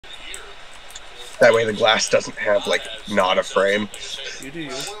That way the glass doesn't have, like, not a frame. You do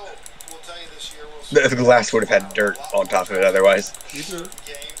you. The glass would have had dirt on top of it otherwise. You do.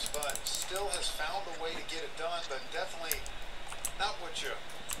 But still has found a way to get it done, but definitely not what you...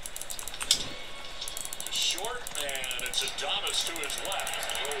 Short, and it's Adonis to his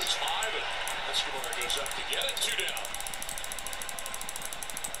left. Goes high, but Escobar goes up to get it. 2 down.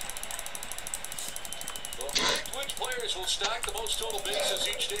 Twins players will stack the most total bases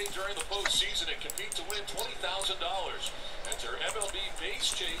each day during the postseason and compete to win $20,000. Enter MLB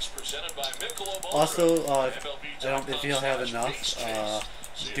Base Chase presented by Michelob Ultra. Also, if you don't have enough,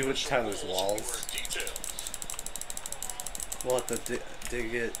 do it to Tyler's walls. We'll have to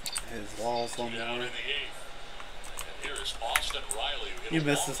dig it his walls one more. You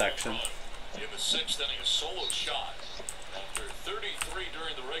missed the section. In the 6th inning, a solo shot. After 33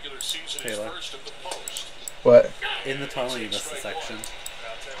 during the regular season, his first of the post. What? In the tunnel, you missed the section.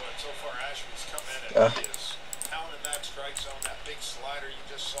 I'll tell you what, so far Ashby's come in and he is pounding that strike zone, that big slider you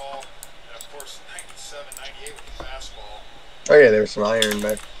just saw. And of course, 97, 98 with the fastball. Oh yeah, there was some iron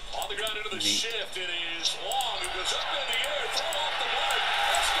back. On the ground into the shift, it is Long who goes up in the air, throw off the mark.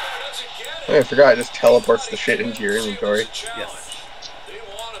 Escobar doesn't get it. Oh, I forgot, it just teleports the shit into your inventory. Yes. They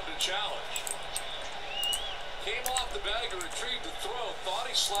want him to challenge. Came off the bag and retrieved the throw. Thought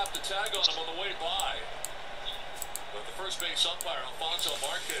he slapped a tag on him on the way by. But the first base umpire, Alfonso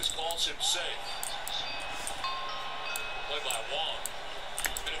Marquez, calls him safe. Played by Wong.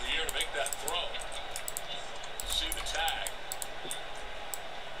 Bit of the year to make that throw. See the tag.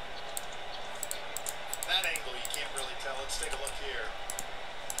 That angle you can't really tell. Let's take a look here.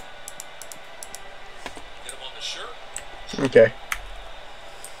 Get him on the shirt. Okay.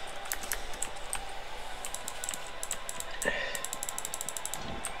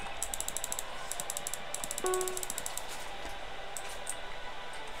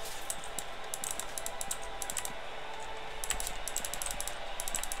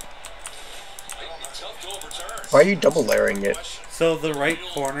 Why are you double layering it? So the right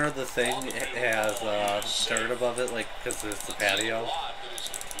corner of the thing has dirt above it, like, because there's the patio.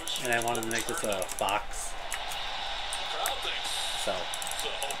 And I wanted to make this a box. So,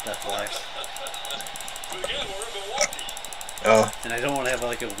 that's why. Oh. And I don't want to have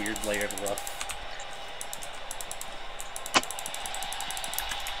like a weird layered roof.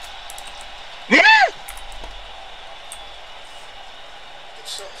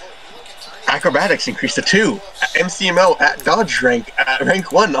 Acrobatics increased to 2. MCMO at Dodge rank at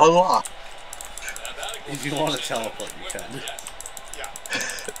rank 1 unlocked. If you want to teleport, you can.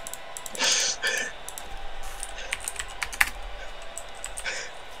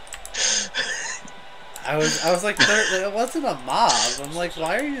 I was like, it wasn't a mob. I'm like,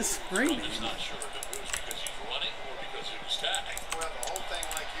 why are you screaming? Not sure if it was because he's running or because he was tagged. Well, the whole thing,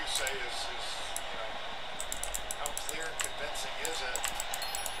 like you say, is you know, how clear and convincing is it?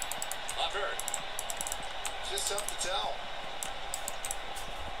 Not very. It's just tough to tell.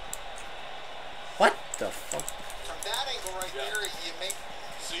 What the fuck? From that angle right there, you make...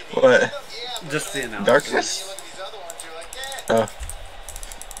 What? Yeah, Just the announcement. Darkness? you look at these other ones, you're like, Oh.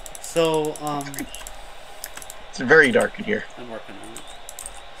 So, It's very dark in here. I'm working on it.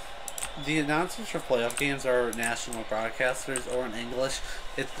 The announcers for playoff games are national broadcasters or in English.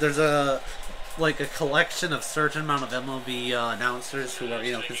 There's a collection of certain amount of MLB announcers who are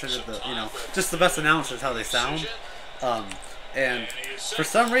considered the just the best announcers how they sound. And for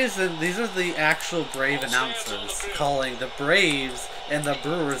some reason these are the actual Brave announcers calling the Braves and the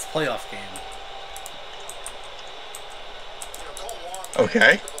Brewers playoff game.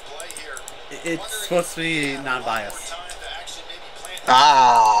 Okay. It's supposed to be non-biased.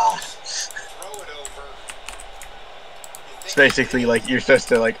 Ah. It's basically like you're supposed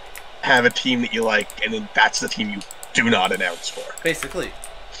to like have a team that you like, and then that's the team you do not announce for. Basically.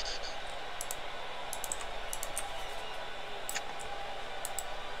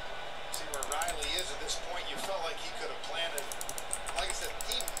 see where Riley is at this point. You felt like he could have planted. Like I said,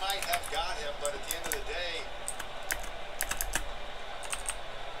 he might have got him, but at the end of the day,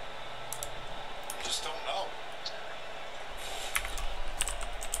 you just don't know.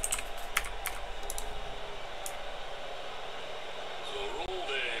 So ruled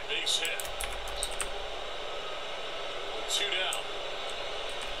a base hit. 2 down.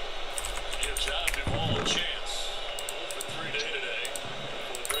 Gives John Duvall a chance. 0 for 3 day today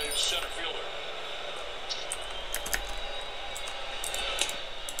for the Braves center fielder.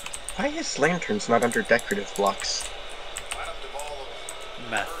 Why is lanterns not under decorative blocks? Adam Duvall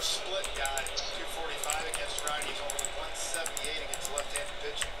of Meth. first split guy, 245 against righties, only 178 against left-handed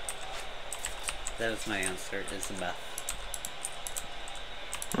pitching. That is my answer, is meth.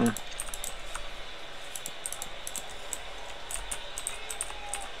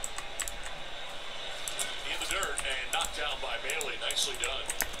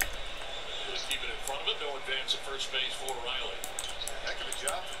 hits at first base for Riley. Heck of a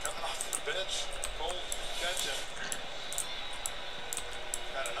job for coming off the bench. Cold catching.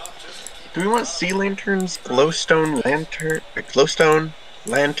 Got enough just to keep. Do we want sea lanterns, glowstone lantern?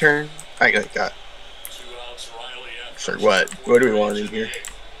 I got. 2 outs, Riley at Sure, first. what? What do we want in here?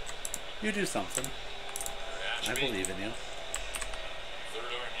 You do something. I believe in you. Third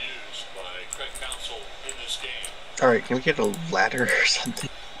arm used by Craig Counsell in this game. Alright, can we get a ladder or something?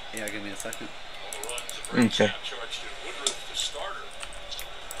 Yeah, give me a second. On the runs, a break Okay. snap charge to Woodruff, the starter. The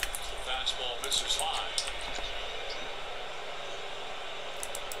fastball misses high.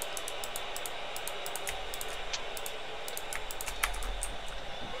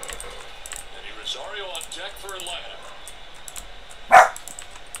 Eddie Rosario on deck for Atlanta.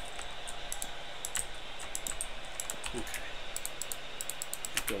 Okay.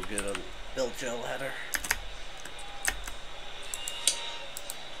 Go get a Bill Joe ladder.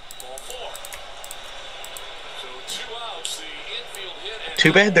 Ball 4. So 2 outs, the infield hit. And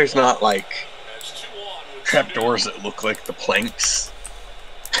Too bad there's not, like, That's 2 on with trapdoors that look like the planks.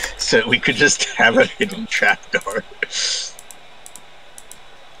 So we could just have a hidden trapdoor. So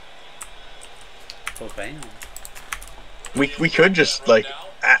bam. We could just, like,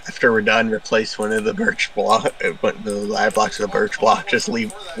 after we're done, replace one of the birch block, the ladder blocks with a birch block. Just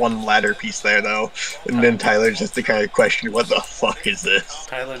leave one ladder piece there, though. And then Tyler just to kind of question, what the fuck is this?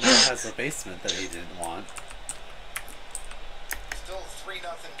 Tyler now has a basement that he didn't want. Still 3-0.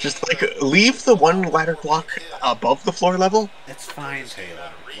 Just, like, leave the one ladder block above the floor level, It's fine,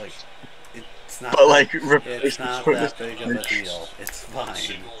 Taylor. Like, it's not. but, like, it's replace not the that big of a deal. It's fine.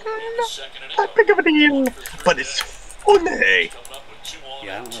 single in the second inning. Not big of a deal, but it's funny. Coming up with 2 on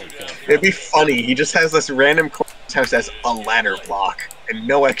Yeah, I and don't 2 really down. care. It'd be funny. He just has this random corner of his house as a ladder block, and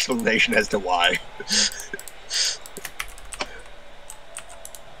no explanation as to why.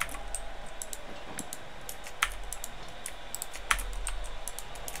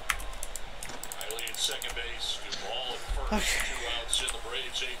 Riley at second base. Good ball at first. 2 outs in the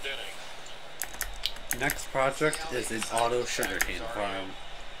Braves' 8th inning. Next project is an auto sugarcane farm.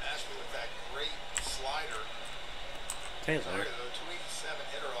 Ashby with that great slider. Taylor, Sorry, though, 287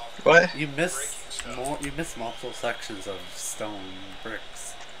 hitter off. What? you missed multiple sections of stone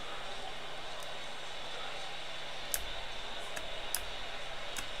bricks.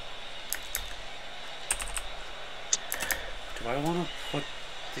 Do I want to put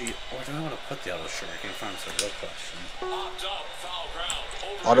the auto sugarcane farm? Is a real question. Popped up, foul ground.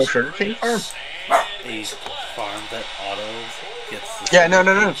 Over Auto to sugarcane farm? Urias. And A makes a play. farm that autos gets the Yeah, no.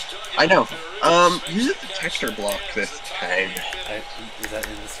 sugarcane. I know. Use the texture block this time. Is that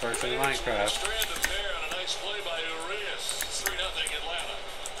in this version of Minecraft? Strand of pair and a nice play by Urias. 3-0 Atlanta.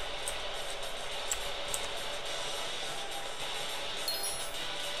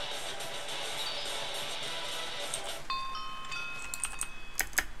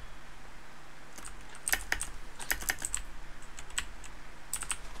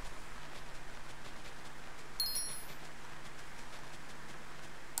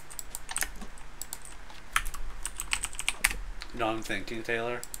 You know what I'm thinking,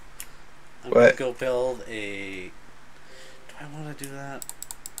 Taylor? I'm What? gonna go build a... Do I want to do that?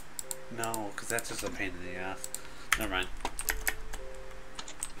 No, because that's just a pain in the ass. Never mind.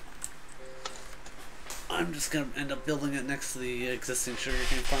 I'm just gonna end up building it next to the existing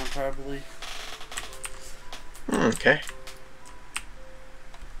sugarcane farm, probably. Okay.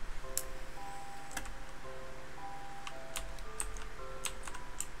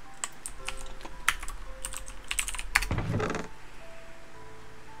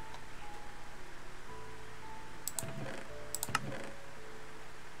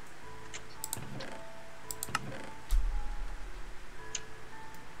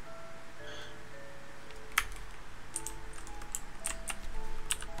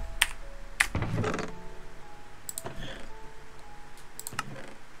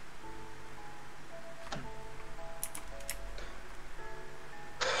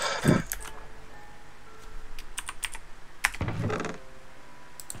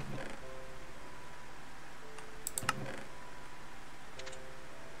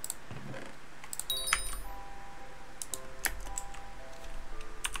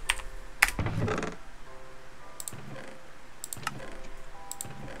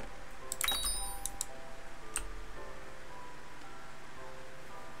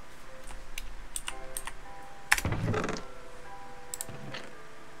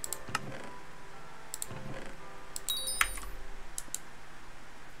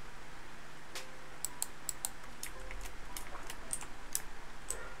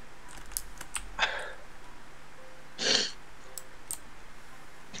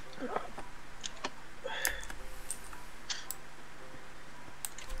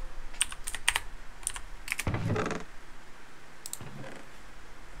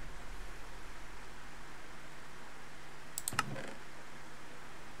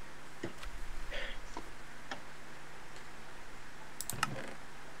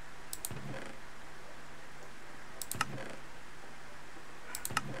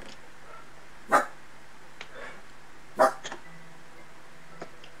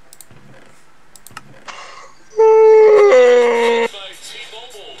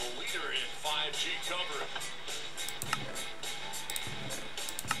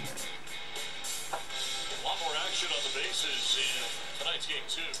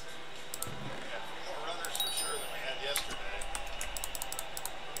 2. Yeah, more runners for sure than we had yesterday.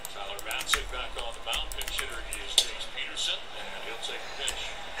 Tyler Vantec back on the mound. Pinch hitter is Chase Peterson, and he'll take the pitch.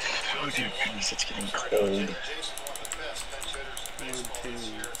 Oh, dude, goodness, it's getting cold. Jason's one of the best pinch hitters in baseball this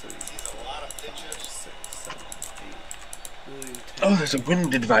year. He's a lot of pitches. 6, 7, 8, 9, 10, Oh, there's a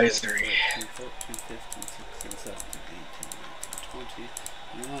wind advisory. 13, 14, 15, 16, 17, 18, 19, 20,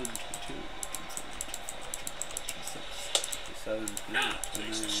 21, 22, 27, 28,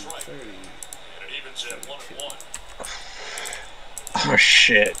 29, 30. And it evens at 1-1. Oh,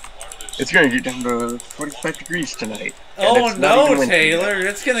 shit. It's gonna get down to 45 degrees tonight. Oh no, Taylor!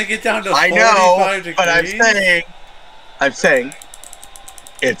 It's gonna get down to 45 degrees. But I'm saying,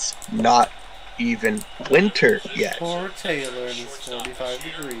 it's not even winter yet. Poor Taylor and his 45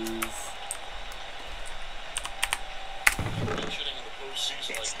 degrees.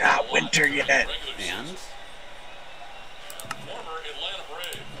 It's not winter yet. And?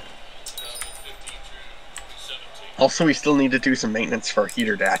 Also, we still need to do some maintenance for our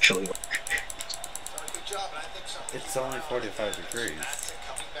heater to actually work. It's only 45 degrees.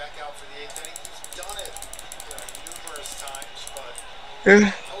 Coming back out for the 8th inning, he's done it numerous times, but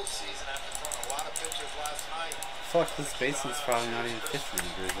Yeah. postseason after throwing a lot of pitches last night. Fuck, this basement's probably not even 50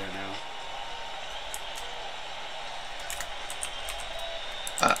 degrees right now.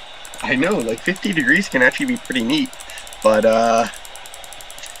 I know, like 50 degrees can actually be pretty neat, but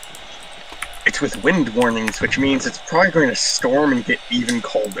it's with wind warnings, which means it's probably going to storm and get even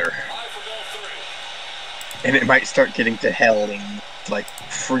colder. And it might start getting to hell in like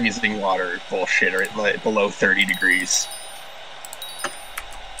freezing water bullshit, or like below 30 degrees.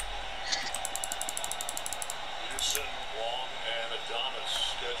 Peterson, Long, and Adonis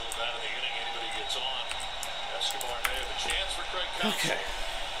scheduled out of the inning. Anybody gets on, Escobar may have a chance for Craig Counsell. Okay.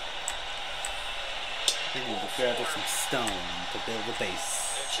 We need to grab some stone to build the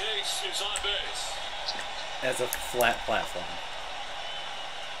base. And Chase is on base. As a flat platform.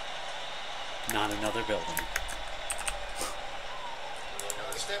 Not another building.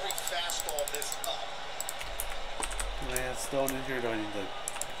 Noticed every fastball this up. Do I have stone in here? Do I need to...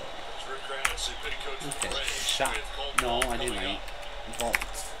 Rick Granitz, the pitting coach of the Okay, Braves, shot. with Colt No, I coming need my up. vault.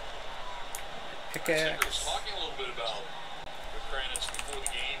 Ticker was Pickaxe. talking a little bit about Rick Granitz before the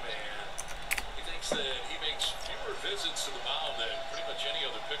game, and he thinks that he makes fewer visits to the mound than pretty much any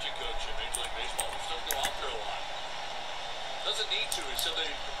other pitching coach in Major League Baseball. He doesn't go out there a lot. Doesn't need to. He said they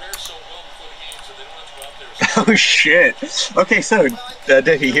prepare so well before the game, so they don't have to go out there. Oh shit. Okay, so,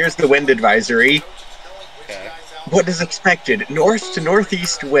 Dippy, here's the wind advisory. Okay. What is expected? North to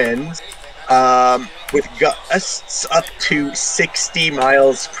northeast winds, with gusts up to 60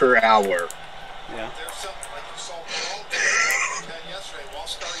 miles per hour. Yeah. There's something like you saw Paul yesterday. While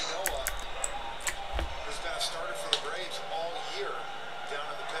Starry Noah has been a starter for the Braves all year down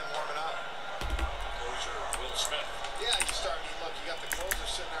in the pen warming up. Closer, Will Smith. Yeah, you start. I mean, look, you got the closer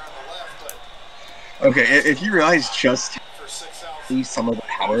sitting there on the left, but Okay, if you realize just for 6 outs. how some of the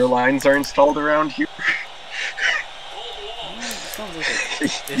power lines are installed around here. Sounds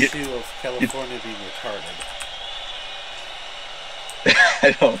like an issue of California being retarded.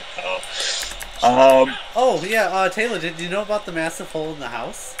 I don't know. Oh, yeah, Taylor, did you know about the massive hole in the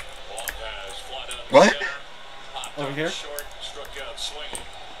house? Long pass, fly down the What? center, popped Over up here? short, struck out swinging.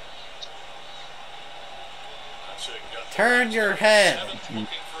 That's it, got Turn your head! seventh, looking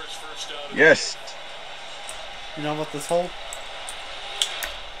for his first out of the Yes. You know about this hole? game.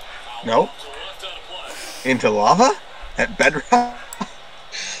 No. To left out of play. Into lava? At bedrock?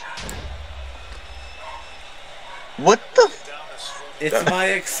 What the f- It's my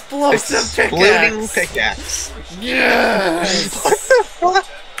explosive exploding pickaxe! pickaxe? Yes! What the fuck?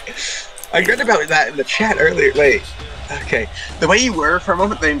 I read about that in the chat earlier. Wait. Okay. The way you were for a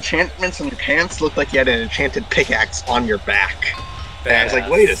moment, the enchantments on your pants looked like you had an enchanted pickaxe on your back. And I was like,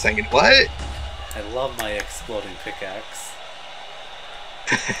 wait a second, what? I love my exploding pickaxe.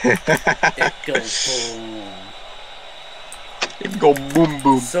 It goes boom. It go boom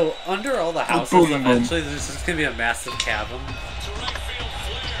boom. So under all the houses, Boom, boom. eventually there's just gonna be a massive cavern. To right field,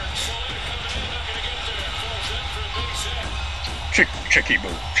 Flair, slowly coming in, not gonna get there. Falls in for a base hit. Chicky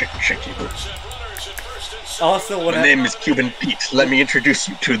boo. Chicky boo. Runners at first and second. Also, My when name is Cuban Pete. Let me introduce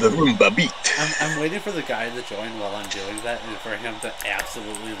you to the Roomba beat. I'm waiting for the guy to join while I'm doing that, and for him to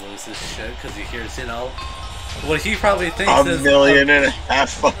absolutely lose his shit because he hears, you know, what he probably thinks A is million and a half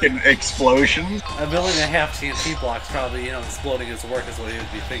fucking explosions. a million and a half TNT blocks probably, you know, exploding his work is what he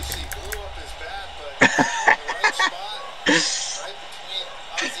would be thinking. Blew up his bat, but in the right spot, right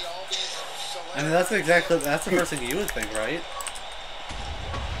between Ozzy Albies and I mean, that's the first thing you would think, right?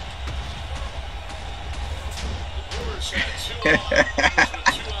 The Brewers had 2 on.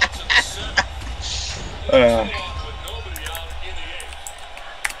 My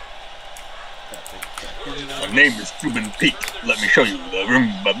name is Cuban Pete. Let me show you the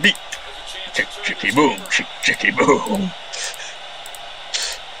rumba beat. Chick chicky boom, chick chicky boom.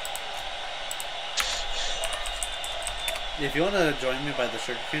 If you want to join me by the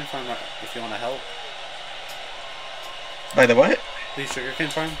sugarcane farm, if you want to help. By the what? The sugarcane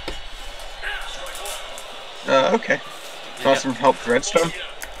farm. Okay. Want some help with redstone?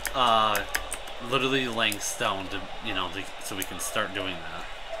 Literally laying stone to, you know, so we can start doing that.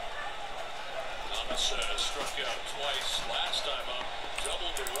 Struck out twice last time up,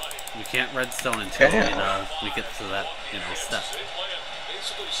 doubled to right. We can't redstone until we get to that, you know, step.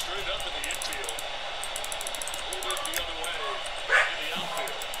 Basically straight up in the infield. Moved it the other way in the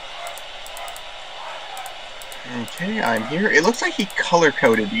outfield. Okay, I'm here. It looks like he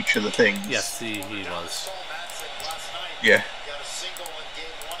color-coded each of the things. Yes, he was. Yeah.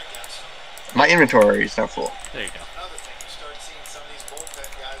 My inventory is now full. There you go.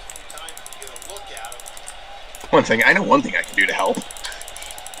 One thing, I know one thing I can do to help.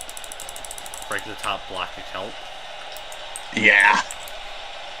 Break the top block of kelp. Yeah.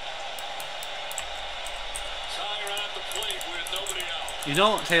 You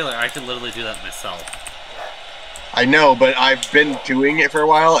know, Taylor, I could literally do that myself. I know, but I've been doing it for a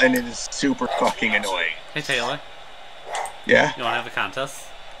while, and it is super fucking annoying. Hey, Taylor. Yeah? You want to have a contest?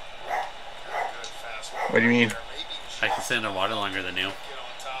 What do you mean? I can stay underwater longer than you.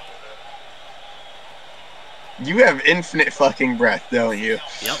 You have infinite fucking breath, don't you?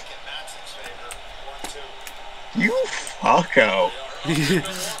 Yep. You fucko.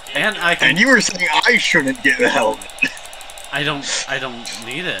 And I can. And you were saying I shouldn't get the helmet. I don't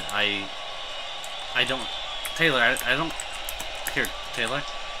need it. I don't. Taylor, I don't. Here, Taylor.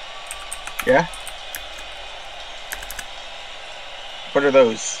 Yeah? What are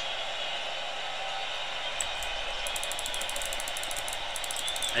those?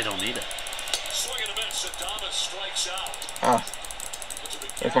 I don't need it. Ah.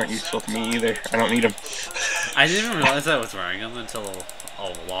 Those aren't useful to me either. I don't need them. I didn't even realize I was wearing them until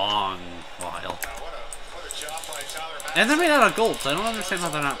a long while. And they're made out of gold, so I don't understand how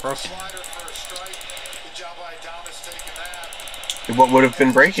they're not broken. What would have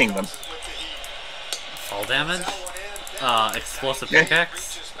been breaking them? Fall damage? Explosive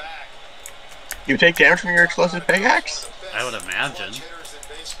pickaxe? You take damage from your explosive pickaxe? I would imagine.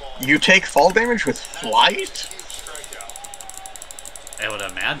 You take fall damage with flight? I would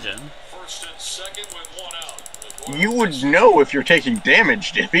imagine. You would know if you're taking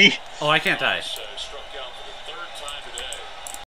damage, Dippy. Oh, I can't die.